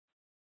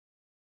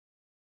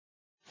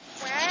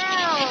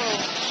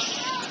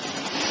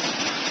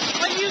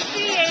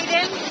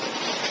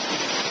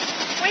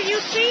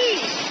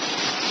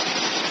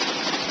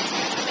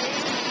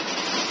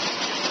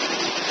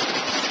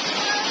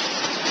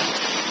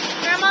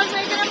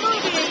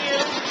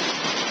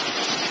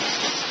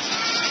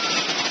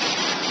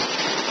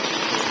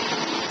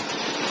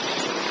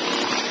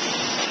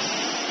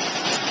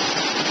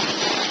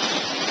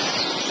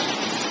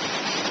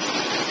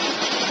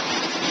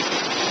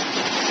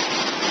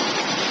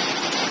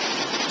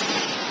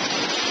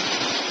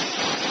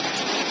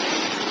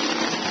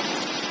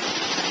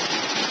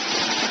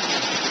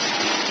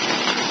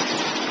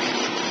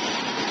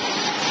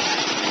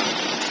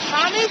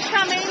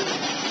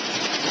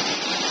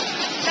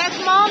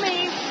there's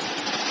Mommy.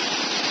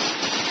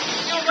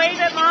 You'll wave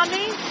at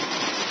Mommy.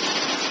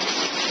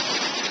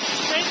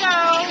 There you go.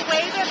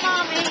 Wave at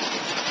Mommy.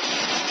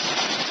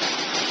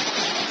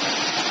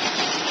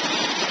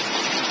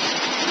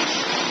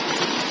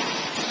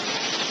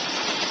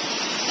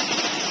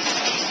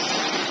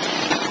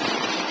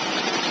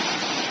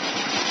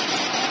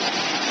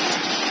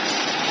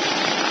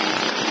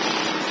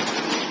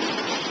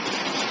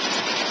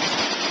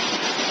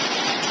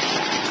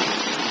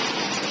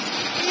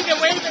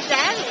 Wave at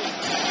Daddy.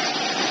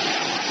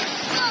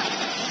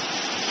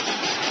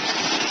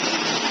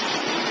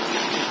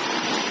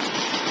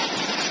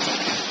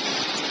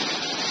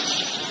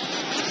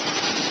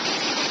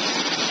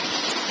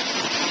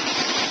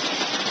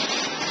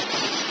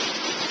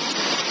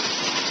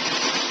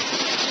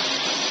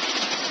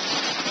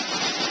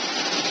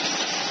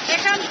 Here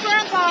comes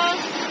Grandpa.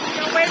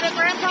 Gonna wave at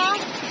Grandpa?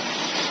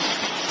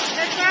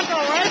 There's Grandpa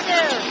right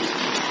there.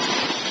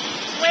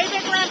 Wave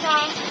at Grandpa.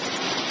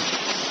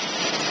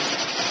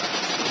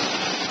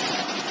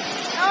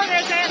 Oh,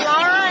 there's Aunt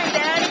Laura and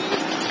Daddy.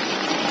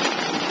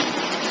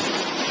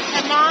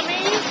 And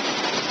Mommy.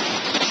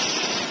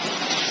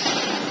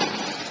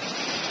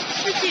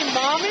 You see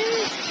Mommy?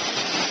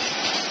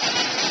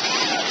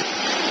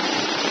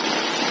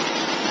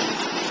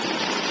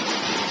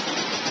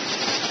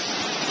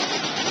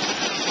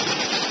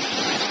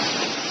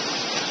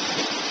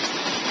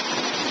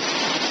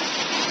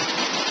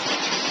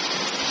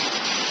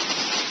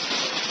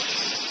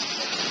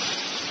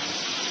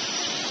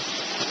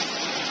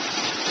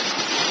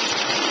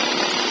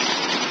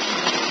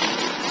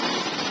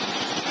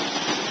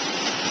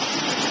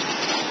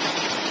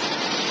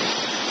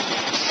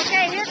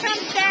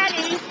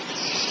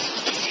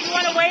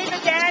 Wave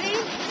at Daddy.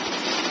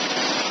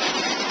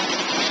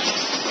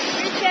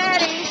 Here's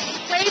Daddy.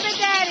 Wave at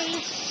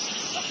Daddy.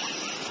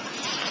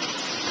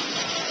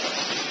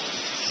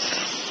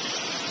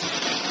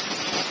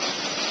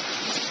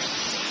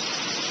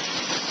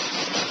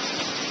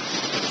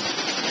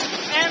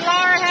 And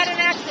Laura had an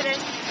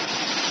accident.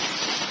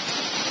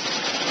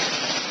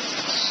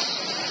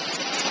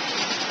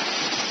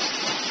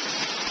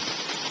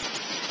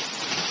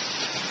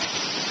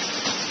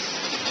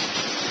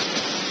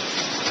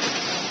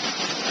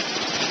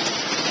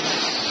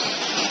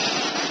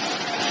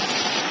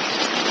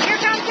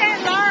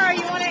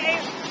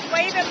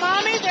 Wave at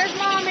Mommy. There's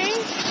Mommy.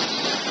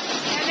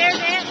 And there's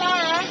Aunt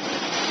Laura.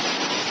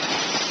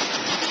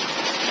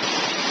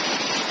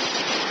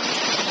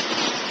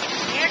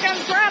 Here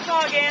comes Grandpa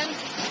again.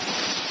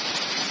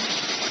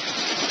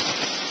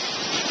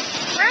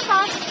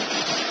 Grandpa.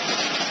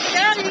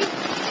 Daddy.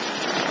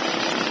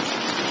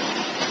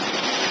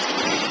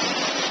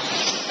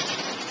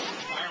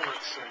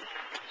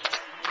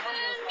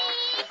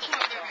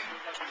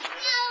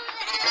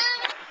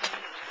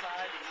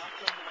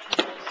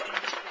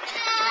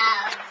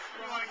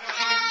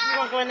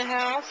 Go in the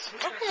house?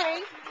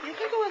 Okay. You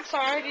can go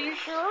inside. Are you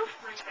sure?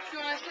 Do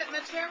you want to sit in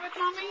the chair with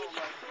Mommy?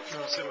 You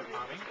want to sit with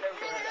Mommy?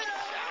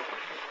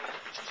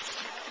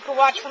 You can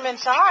watch from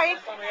inside.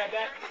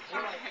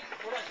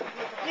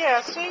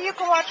 Yeah, see, you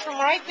can watch from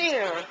right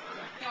there.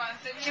 You want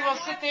to sit You want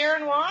to sit there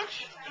and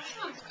watch? That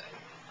sounds good.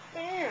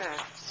 There.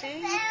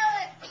 See?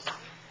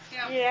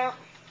 Yeah.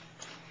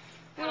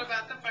 What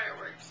about the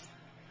fireworks?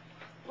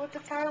 What the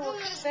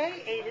fireworks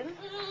say, Aiden?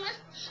 You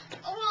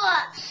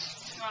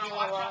want to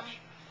watch them?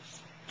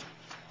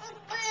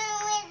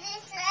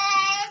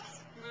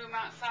 Boom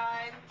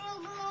outside.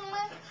 Boom, boom.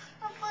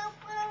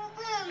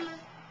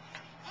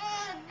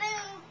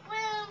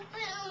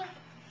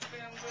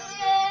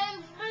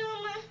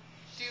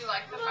 Do you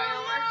like the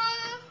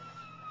fireworks?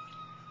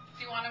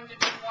 Do you want them to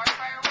do more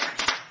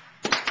fireworks?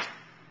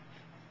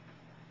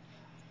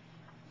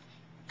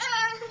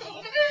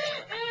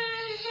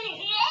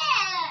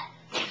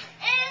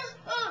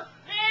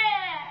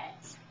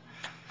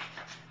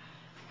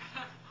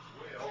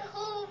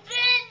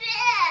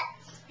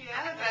 Yeah,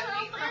 that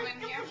meat from in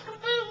here.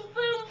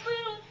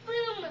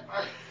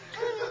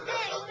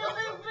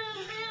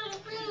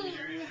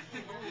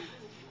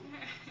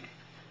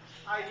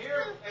 I hear.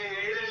 Hey,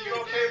 Aiden, you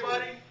okay,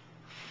 buddy?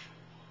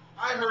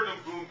 I heard him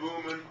boom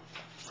booming.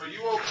 Are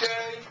you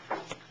okay?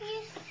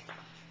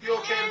 You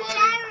okay, buddy?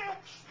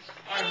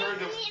 I heard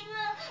the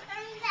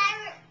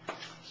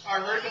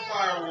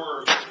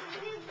fireworks.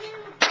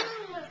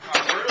 I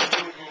heard him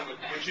boom booming.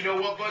 But you know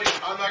what, buddy?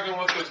 I'm not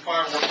gonna let those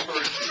fireworks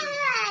hurt you.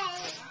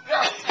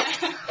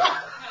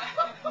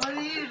 What are you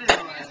doing? He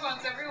just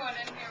wants everyone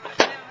in here with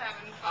him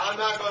having fun. I'm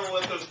not gonna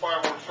let those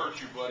fireworks hurt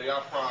you, buddy. I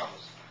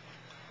promise.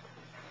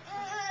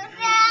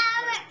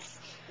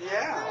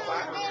 Yeah.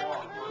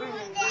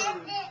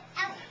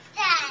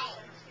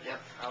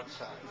 Yep,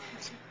 outside.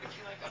 Would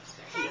you like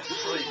upstairs? Yes,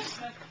 please.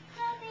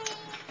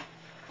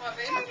 What,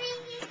 baby?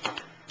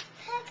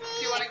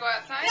 Do you want to go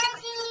outside?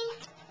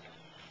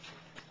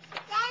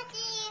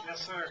 Yes,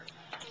 sir.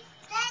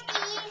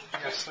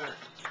 Yes, sir.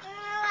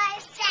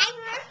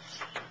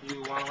 You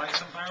want to light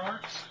some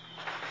fireworks?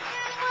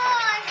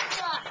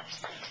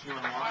 You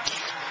want to watch?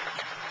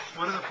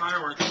 What do the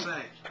fireworks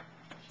say?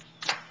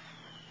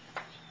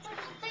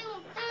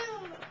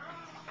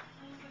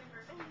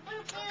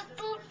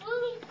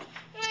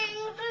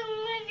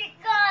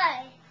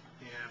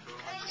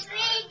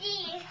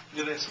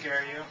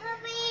 scare you?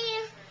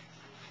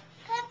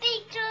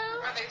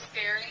 Are they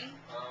scary?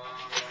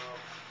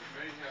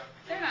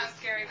 They're not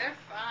scary. They're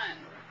fun.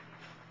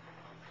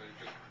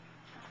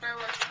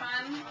 Fireworks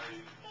fun.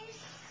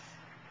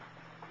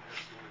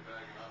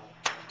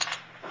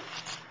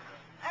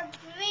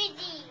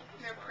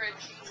 They're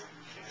pretty.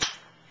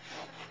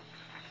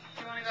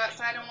 You want to go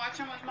outside and watch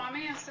them with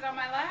Mommy and sit on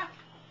my lap?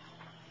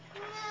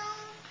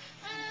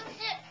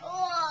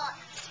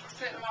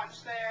 Sit and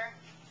watch there.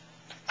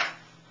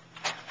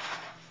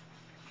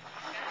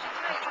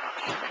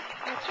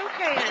 It's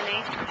okay,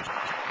 honey.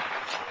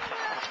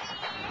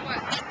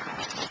 What?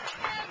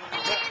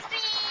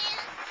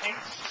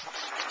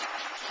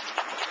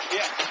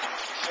 Yeah.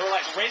 There were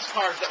like race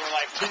cars that were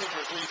like 2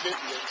 for $3.50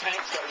 and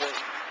tanks that were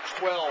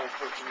 12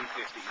 for $3.50.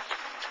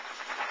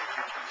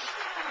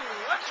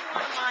 Which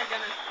one am I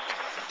gonna?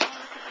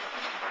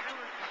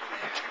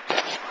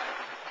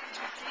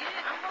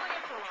 I'm going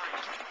in for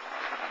lunch.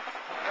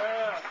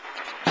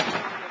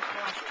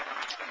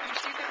 You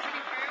see the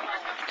pretty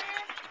firework up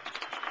there?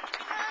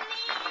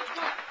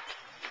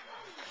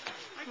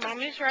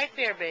 Mommy's right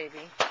there,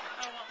 baby.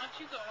 I won't let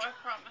you go, I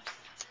promise.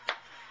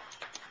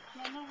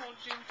 Mama hold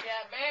you.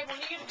 Yeah, babe. When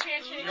you get a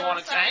chance, you You want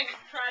a tank?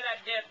 Try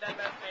that dip. That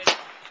best baby.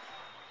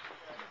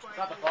 It's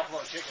not the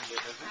buffalo chicken dip,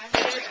 is it?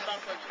 It is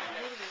buffalo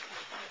chicken.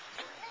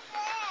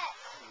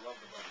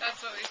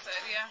 That's what we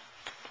said, yeah.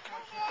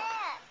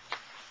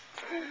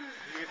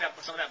 You get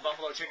some of that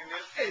buffalo chicken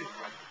dip?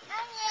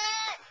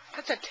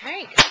 That's a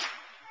tank.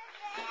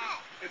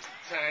 It's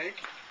a tank.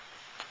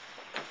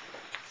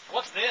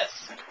 What's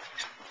this?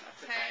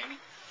 Hey.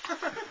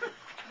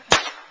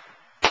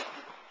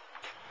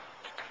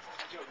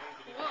 Cool,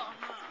 huh?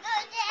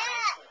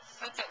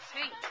 That's a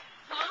tank.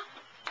 Huh?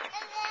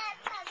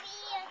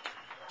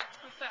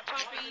 What's that,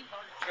 puppy?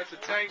 That's a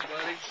tank,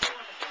 buddy.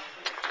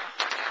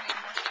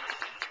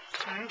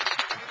 Hmm?